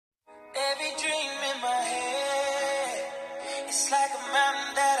Every dream in my head, it's like a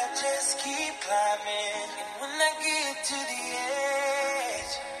mountain that I just keep climbing. And when I get to the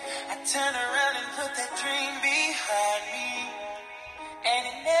edge, I turn around and put that dream behind me. And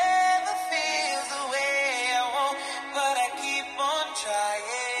it never feels the way I want, but I keep on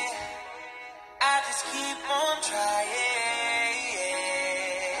trying. I just keep on trying.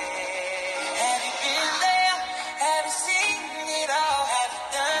 Have you been there? Have you seen it all? Have you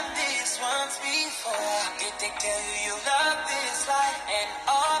done this once before? Did they tell you you love this life and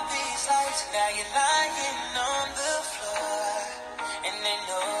all these lights? Now you're lying on the floor, and they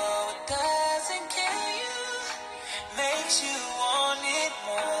know it doesn't kill you, makes you want it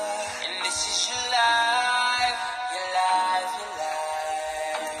more. And this is your life, your life, your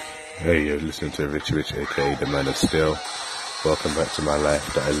life. Hey, you're listening to Richie Rich, aka the Man of Steel. Welcome back to my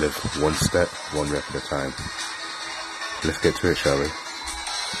life that I live one step, one rep at a time. Let's get to it, shall we?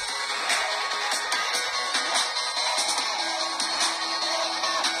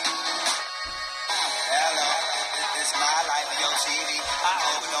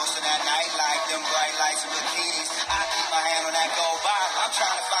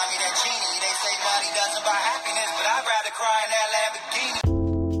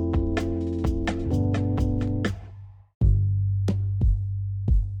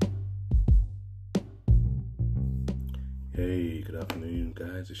 Hey, good afternoon,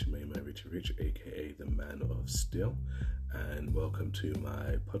 guys. It's your main man, Richie Rich, aka the Man of Steel, and welcome to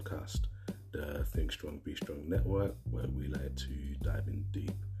my podcast, the Think Strong, Be Strong Network, where we like to dive in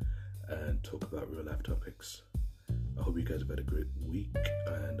deep and talk about real life topics. I hope you guys have had a great week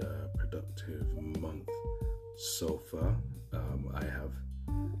and a productive month so far. I have.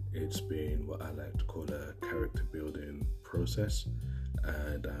 It's been what I like to call a character building process,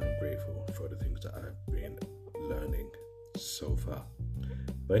 and I'm grateful for the things that I've been learning so far.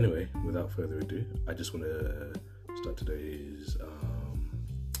 But anyway, without further ado, I just want to start today's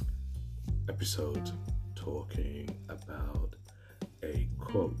episode talking about a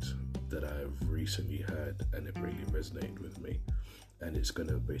quote that I've recently heard, and it really resonated with me, and it's going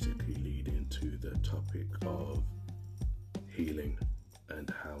to basically lead into the topic of healing and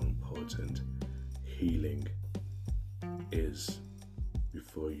how important healing is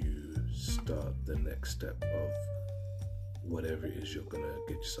before you start the next step of whatever it is you're going to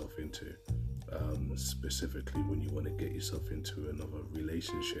get yourself into, specifically when you want to get yourself into another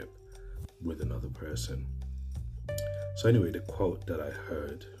relationship with another person. So anyway, the quote that I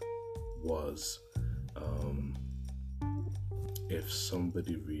heard was, if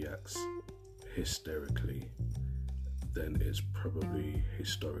somebody reacts hysterically, then it's probably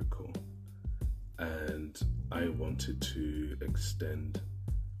historical. And I wanted to extend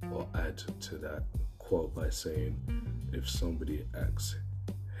or add to that quote by saying, if somebody acts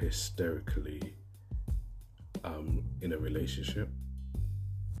hysterically in a relationship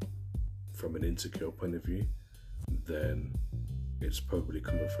from an insecure point of view, then it's probably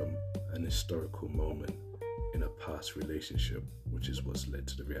coming from an historical moment in a past relationship, which is what's led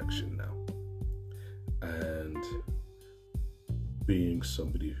to the reaction now. And being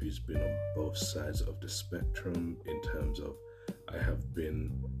somebody who's been on both sides of the spectrum in terms of I have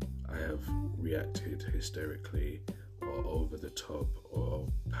reacted hysterically or over the top or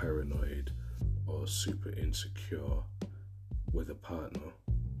paranoid or super insecure with a partner,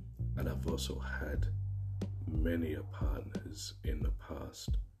 and I've also had many partners in the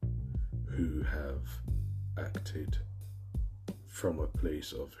past who have acted from a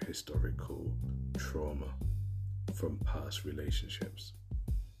place of historical trauma from past relationships.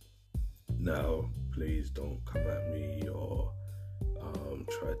 Now, please don't come at me or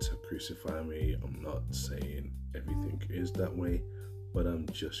try to crucify me. I'm not saying everything is that way, but I'm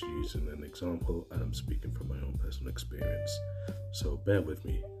just using an example and I'm speaking from my own personal experience. So bear with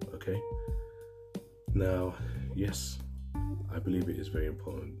me, okay? Now, yes, I believe it is very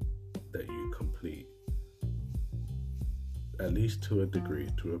important that you complete, at least to a degree,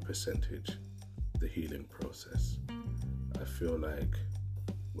 to a percentage, the healing process. I feel like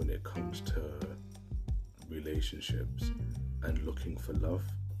when it comes to relationships and looking for love,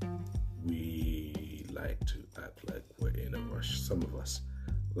 we like to act like we're in a rush. Some of us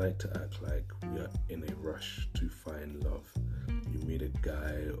like to act like we are in a rush to find love. You meet a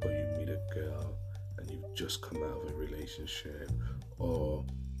guy or you meet a girl and you've just come out of a relationship, or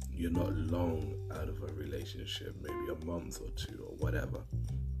you're not long out of a relationship, maybe a month or two or whatever,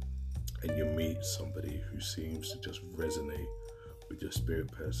 and you meet somebody who seems to just resonate with your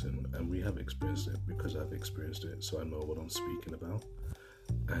spirit person. And we have experienced it because I've experienced it, so I know what I'm speaking about.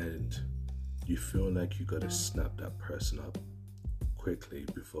 And you feel like you gotta snap that person up quickly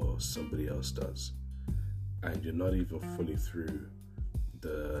before somebody else does, and you're not even fully through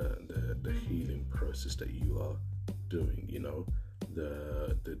the healing process that you are doing.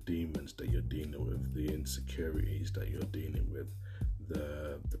 The demons that you're dealing with, the insecurities that you're dealing with,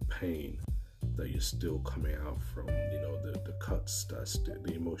 the pain that you're still coming out from, the cuts,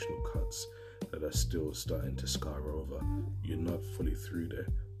 the emotional cuts that are still starting to scar over. You're not fully through there,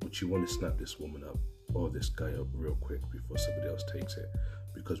 but you want to snap this woman up or this guy up real quick before somebody else takes it,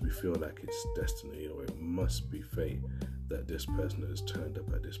 because we feel like it's destiny, or it must be fate that this person has turned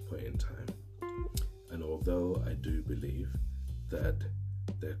up at this point in time. And although I do believe that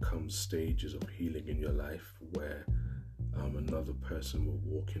there comes stages of healing in your life where another person will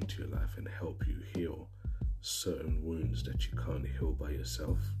walk into your life and help you heal certain wounds that you can't heal by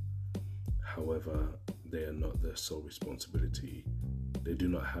yourself. However, they are not their sole responsibility. They do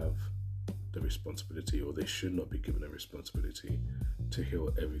not have the responsibility, or they should not be given a responsibility to heal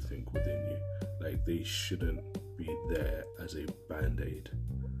everything within you. Like, they shouldn't be there as a band-aid,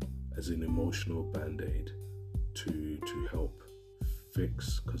 as an emotional band-aid to help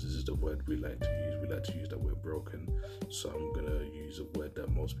fix, because this is the word we like to use. We like to use that word broken, so I'm gonna use a word that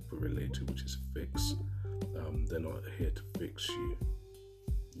most people relate to, which is fix. They're not here to fix you.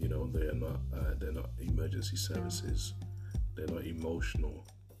 They're not emergency services. They're not emotional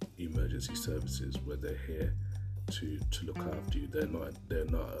emergency services where they're here to look after you. They're not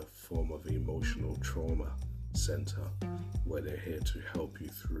a form of emotional trauma center where they're here to help you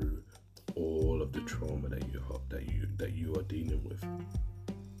through all of the trauma that you are dealing with.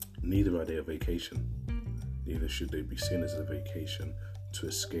 Neither are they a vacation. Neither should they be seen as a vacation to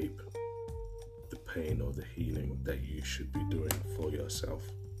escape the pain or the healing that you should be doing for yourself.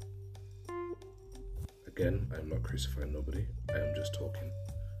 Again, I'm not crucifying nobody. I am just talking.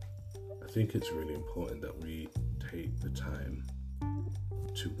 I think it's really important that we take the time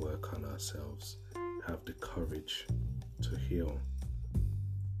to work on ourselves, have the courage to heal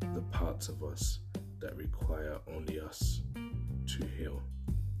the parts of us that require only us to heal.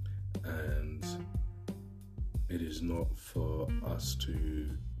 And it is not for us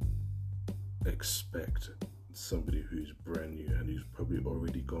to expect somebody who's brand new and who's probably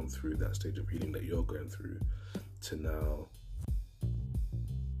already gone through that stage of healing that you're going through to now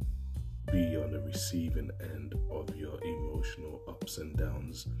be on the receiving end of your emotional ups and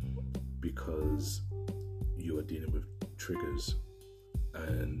downs, because you are dealing with triggers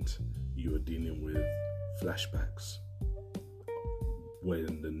and you are dealing with flashbacks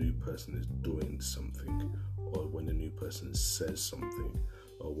when the new person is doing something, or when the new person says something,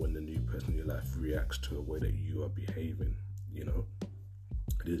 or when the new person in your life reacts to a way that you are behaving.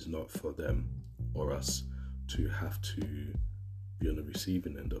 It is not for them or us to have to be on the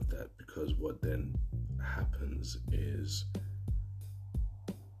receiving end of that, because what then happens is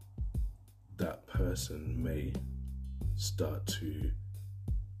that person may start to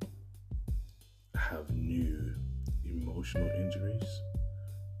have new emotional injuries,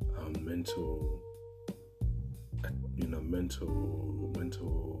 mental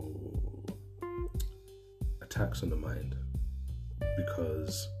attacks on the mind,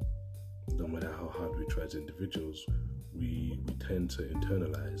 because no matter how hard we try as individuals, we tend to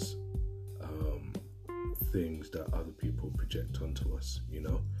internalize things that other people project onto us,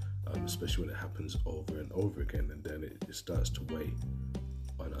 especially when it happens over and over again, and then it starts to weigh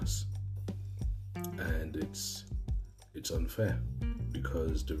on us. And it's unfair,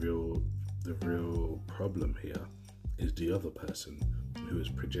 because the real problem here is the other person who is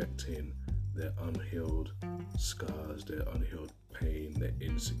projecting their unhealed scars, their unhealed pain, their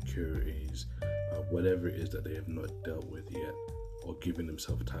insecurities, whatever it is that they have not dealt with yet, or given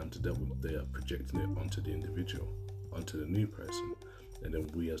themselves time to deal with. They are projecting it onto the individual, onto the new person, and then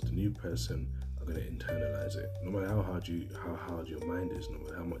we as the new person are going to internalize it. No matter how hard your mind is, no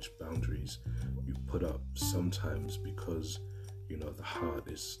matter how much boundaries you put up, sometimes because the heart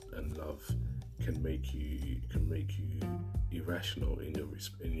and love can make you irrational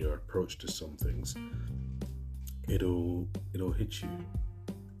in your approach to some things. It'll hit you.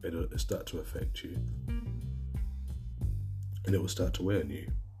 It'll start to affect you, and it will start to weigh on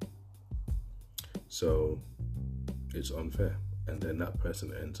you. So it's unfair, and then that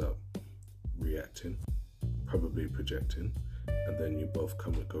person ends up reacting, probably projecting, and then you both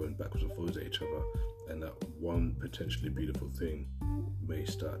going backwards and forwards at each other, and that one potentially beautiful thing may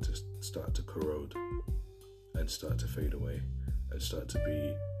start to corrode and start to fade away and start to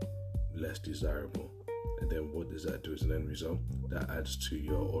be less desirable. And then what does that do as an end result? That adds to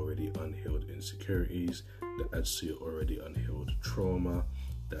your already unhealed insecurities, that adds to your already unhealed trauma,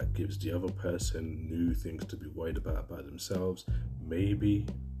 that gives the other person new things to be worried about themselves,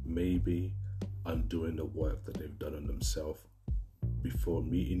 maybe undoing the work that they've done on themselves before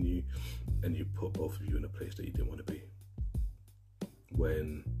meeting you, and you put both of you in a place that you didn't want to be.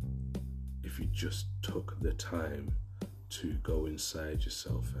 When if you just took the time to go inside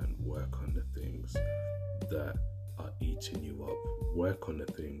yourself and work on the things that are eating you up, work on the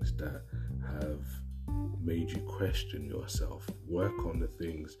things that have made you question yourself, work on the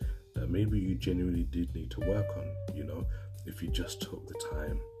things that maybe you genuinely did need to work on, if you just took the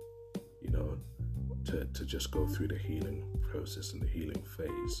time, to just go through the healing process and the healing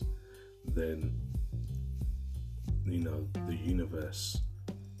phase, then, the universe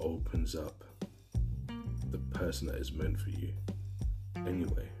opens up the person that is meant for you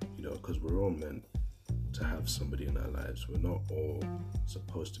anyway, because we're all meant to have somebody in our lives. We're not all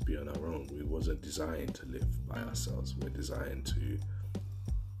supposed to be on our own. We wasn't designed to live by ourselves. We're designed to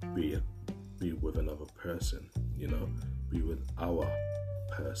be with another person, be with our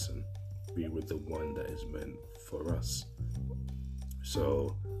person, be with the one that is meant for us.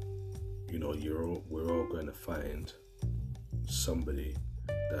 So, we're all going to find somebody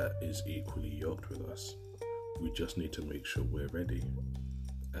that is equally yoked with us. We just need to make sure we're ready.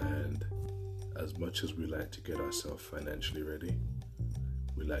 And as much as we like to get ourselves financially ready,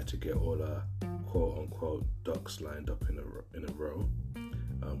 we like to get all our quote-unquote ducks lined up in a row.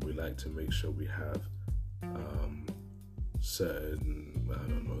 We like to make sure we have certain,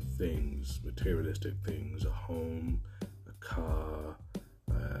 things, materialistic things, a home, a car,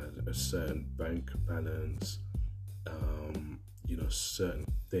 a certain bank balance, certain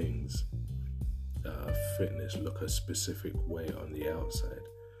things, fitness look a specific way on the outside.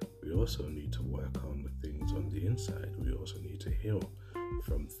 We also need to work on the things on the inside. We also need to heal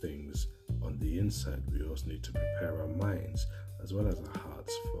from things on the inside. We also need to prepare our minds as well as our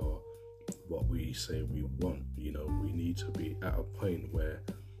hearts for what we say we want. We need to be at a point where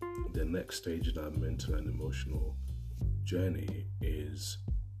the next stage in our mental and emotional journey is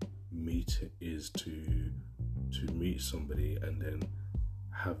to meet somebody and then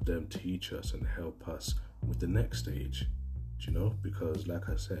have them teach us and help us with the next stage. Because like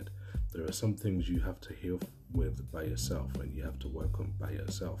I said, there are some things you have to heal with by yourself and you have to work on by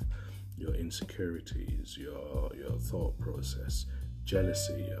yourself. Your insecurities, your thought process,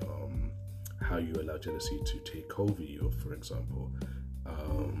 jealousy, how you allow jealousy to take over you, for example,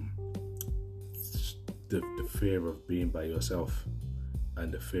 the fear of being by yourself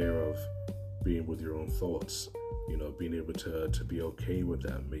and the fear of being with your own thoughts, being able to be okay with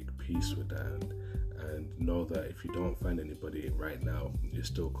that, make peace with that, and know that if you don't find anybody right now, it's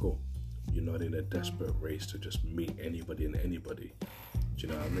still cool. You're not in a desperate race to just meet anybody and anybody. Do you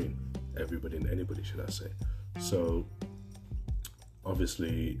know what I mean? Everybody and anybody, should I say. So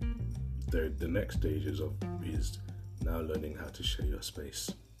obviously the next stage is now learning how to share your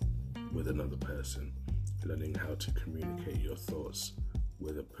space with another person, learning how to communicate your thoughts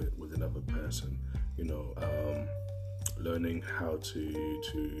with another person, learning how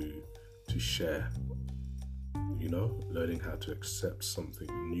to share, learning how to accept something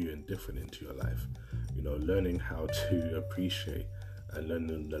new and different into your life, learning how to appreciate and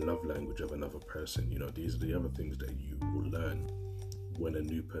learn the love language of another person. These are the other things that you will learn when a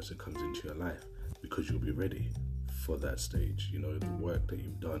new person comes into your life, because you'll be ready for that stage. The work that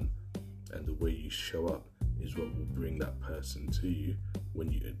you've done and the way you show up is what will bring that person to you.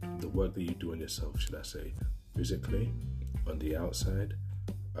 The work that you do on yourself, should I say, physically, on the outside,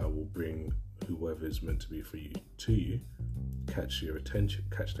 will bring whoever is meant to be for you to you, catch their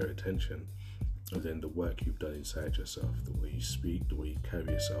attention, and then the work you've done inside yourself, the way you speak, the way you carry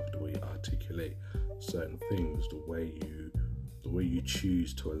yourself, the way you articulate certain things, the way you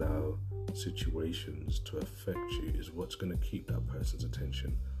choose to allow situations to affect you is what's going to keep that person's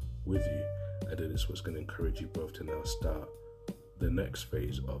attention with you, and then it's what's going to encourage you both to now start the next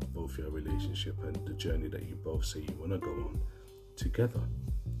phase of both your relationship and the journey that you both say you want to go on together.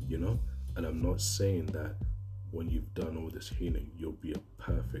 And I'm not saying that when you've done all this healing you'll be a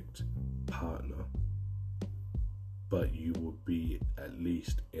perfect partner, but you will be at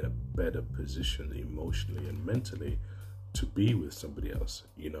least in a better position emotionally and mentally to be with somebody else,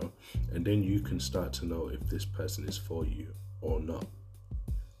 and then you can start to know if this person is for you or not,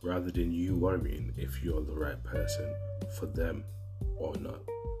 rather than you worrying if you're the right person for them or not,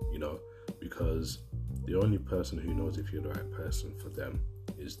 because the only person who knows if you're the right person for them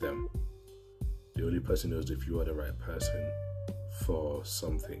is them. The only person who knows if you are the right person for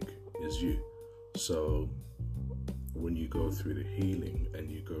something is you. So when you go through the healing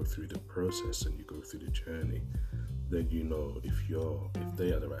and you go through the process and you go through the journey, then you know if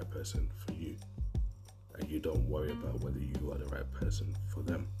they are the right person for you, and you don't worry about whether you are the right person for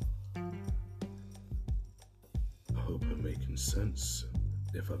them. I hope I'm making sense.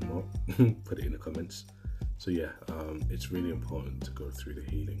 If I'm not, put it in the comments. So yeah, it's really important to go through the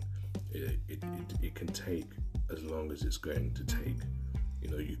healing. It can take as long as it's going to take.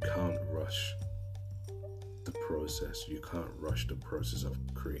 You can't rush the process. You can't rush the process of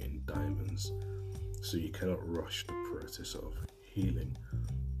creating diamonds. So you cannot rush the process of healing,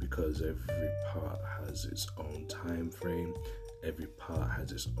 because every part has its own time frame. Every part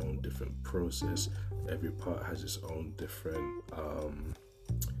has its own different process. Every part has its own different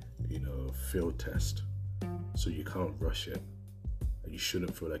field test. So you can't rush it, and you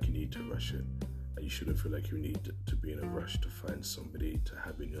shouldn't feel like you need to rush it, and you shouldn't feel like you need to be in a rush to find somebody to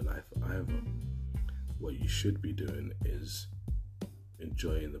have in your life either. What you should be doing is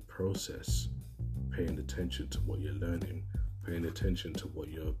enjoying the process, paying attention to what you're learning, paying attention to what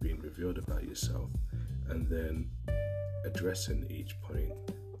you're being revealed about yourself, and then addressing each point,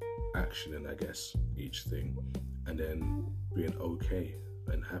 actioning, I guess, each thing, and then being okay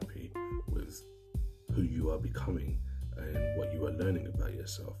and happy with who you are becoming and what you are learning about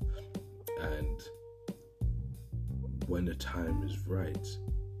yourself. And when the time is right,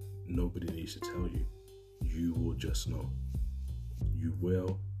 nobody needs to tell you. You will just know. You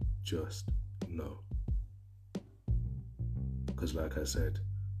will just know. Because like I said,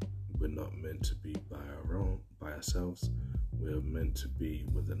 we're not meant to be by ourselves. We are meant to be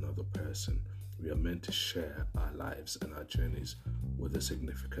with another person. We are meant to share our lives and our journeys with a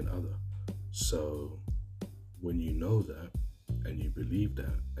significant other. So when you know that, and you believe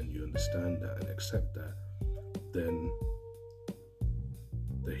that, and you understand that and accept that, then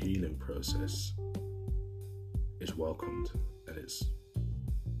the healing process is welcomed, and it's,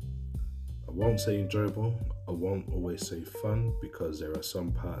 I won't say enjoyable, I won't always say fun, because there are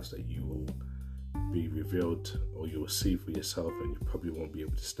some parts that you will be revealed, or you will see for yourself, and you probably won't be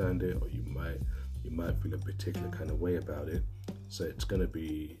able to stand it, or you might feel a particular kind of way about it. So it's going to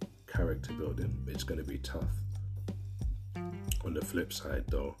be character building. It's going to be tough. On the flip side,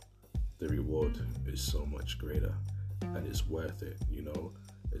 though, the reward is so much greater, and it's worth it.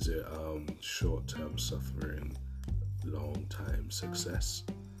 Is it short-term suffering, long-time success?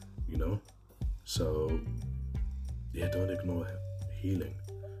 So yeah, don't ignore healing.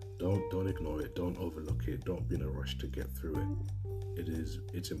 Don't ignore it. Don't overlook it. Don't be in a rush to get through it.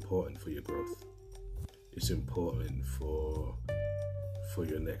 It's important for your growth. It's important for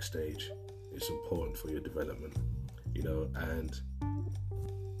your next stage. It's important for your development. And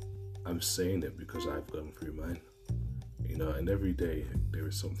I'm saying it because I've gone through mine. And every day there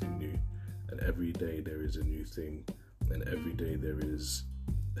is something new, and every day there is a new thing, and every day there is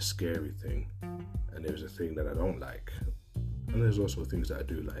a scary thing, and there's a thing that I don't like, and there's also things that I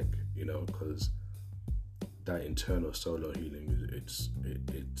do like, because that internal solo healing,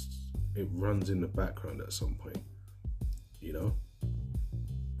 it runs in the background at some point,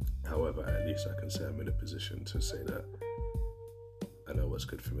 However, at least I can say I'm in a position to say that I know what's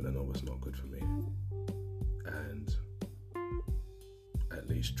good for me and I know what's not good for me, and at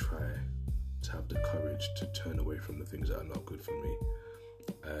least try to have the courage to turn away from the things that are not good for me,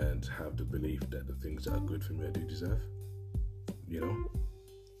 and have the belief that the things that are good for me I do deserve,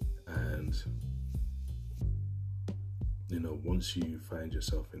 and once you find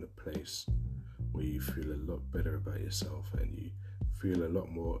yourself in a place where you feel a lot better about yourself, and you feel a lot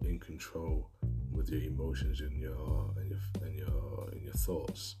more in control with your emotions and your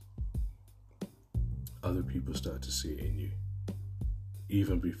thoughts, other people start to see it in you.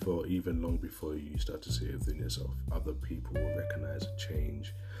 Even long before you start to see it within yourself, other people will recognize a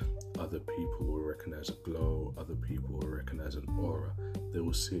change. Other people will recognize a glow. Other people will recognize an aura. They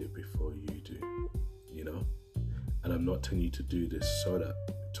will see it before you do, And I'm not telling you to do this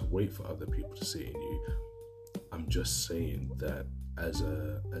to wait for other people to see it in you. I'm just saying that as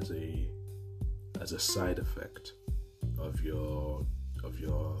a side effect of your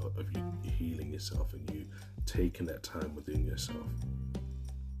healing yourself, and you taking that time within yourself,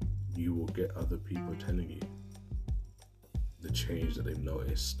 you will get other people telling you the change that they've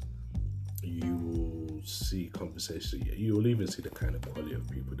noticed. You will see conversations. You will even see the kind of quality of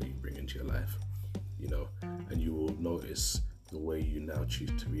people that you bring into your life, and you will notice the way you now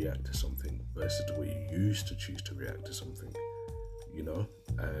choose to react to something versus the way you used to choose to react to something,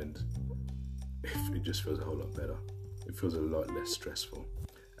 and it just feels a whole lot better. It feels a lot less stressful,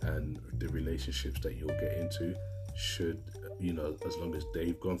 and the relationships that you'll get into should, as long as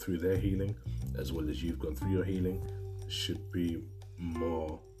they've gone through their healing as well as you've gone through your healing, should be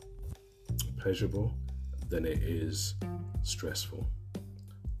more pleasurable than it is stressful,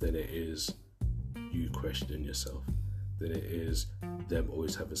 than it is you questioning yourself than it is them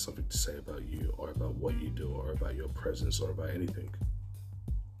always having something to say about you or about what you do or about your presence or about anything.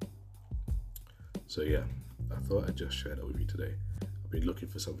 So yeah, I thought I'd just share that with you today. I've been looking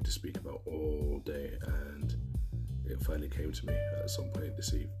for something to speak about all day, and it finally came to me at some point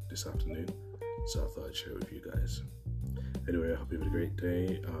this afternoon. So I thought I'd share it with you guys. Anyway, I hope you have a great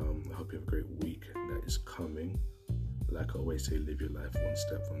day. I hope you have a great week that is coming. Like I always say, live your life one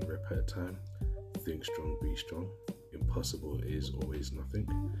step, one rep at a time. Think strong, be strong. Impossible is always nothing.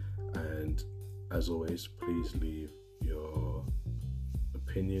 And as always, please leave your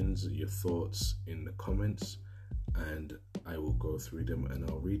opinions, your thoughts in the comments, and I will go through them and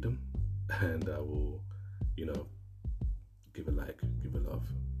I'll read them, and I will, give a like, give a love.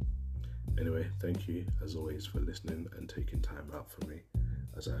 Anyway, thank you as always for listening and taking time out for me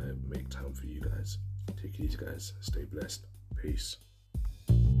as I make time for you guys. Take it easy, guys. Stay blessed. Peace.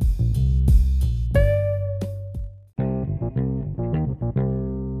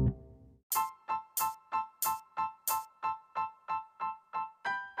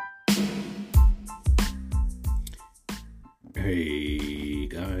 Hey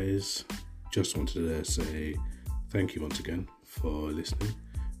guys, just wanted to say thank you once again for listening.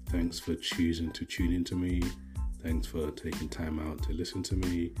 Thanks for choosing to tune into me. Thanks for taking time out to listen to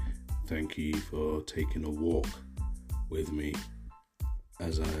me. Thank you for taking a walk with me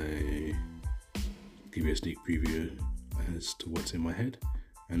as I give you a sneak preview as to what's in my head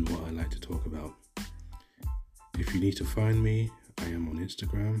and what I like to talk about. If you need to find me, I am on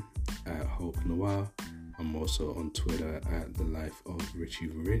Instagram at Hope Noir. I'm also on Twitter at The Life of Richie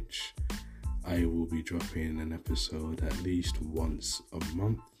Rich. I will be dropping an episode at least once a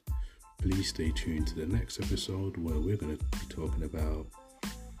month. Please stay tuned to the next episode where we're going to be talking about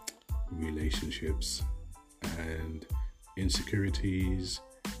relationships and insecurities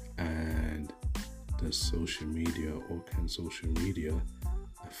and does social media or can social media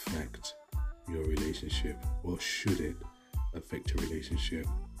affect your relationship, or should it affect your relationship?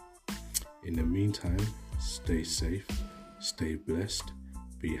 In the meantime, stay safe, stay blessed,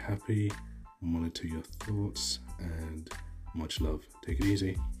 be happy, monitor your thoughts, and much love. Take it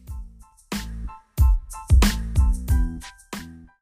easy.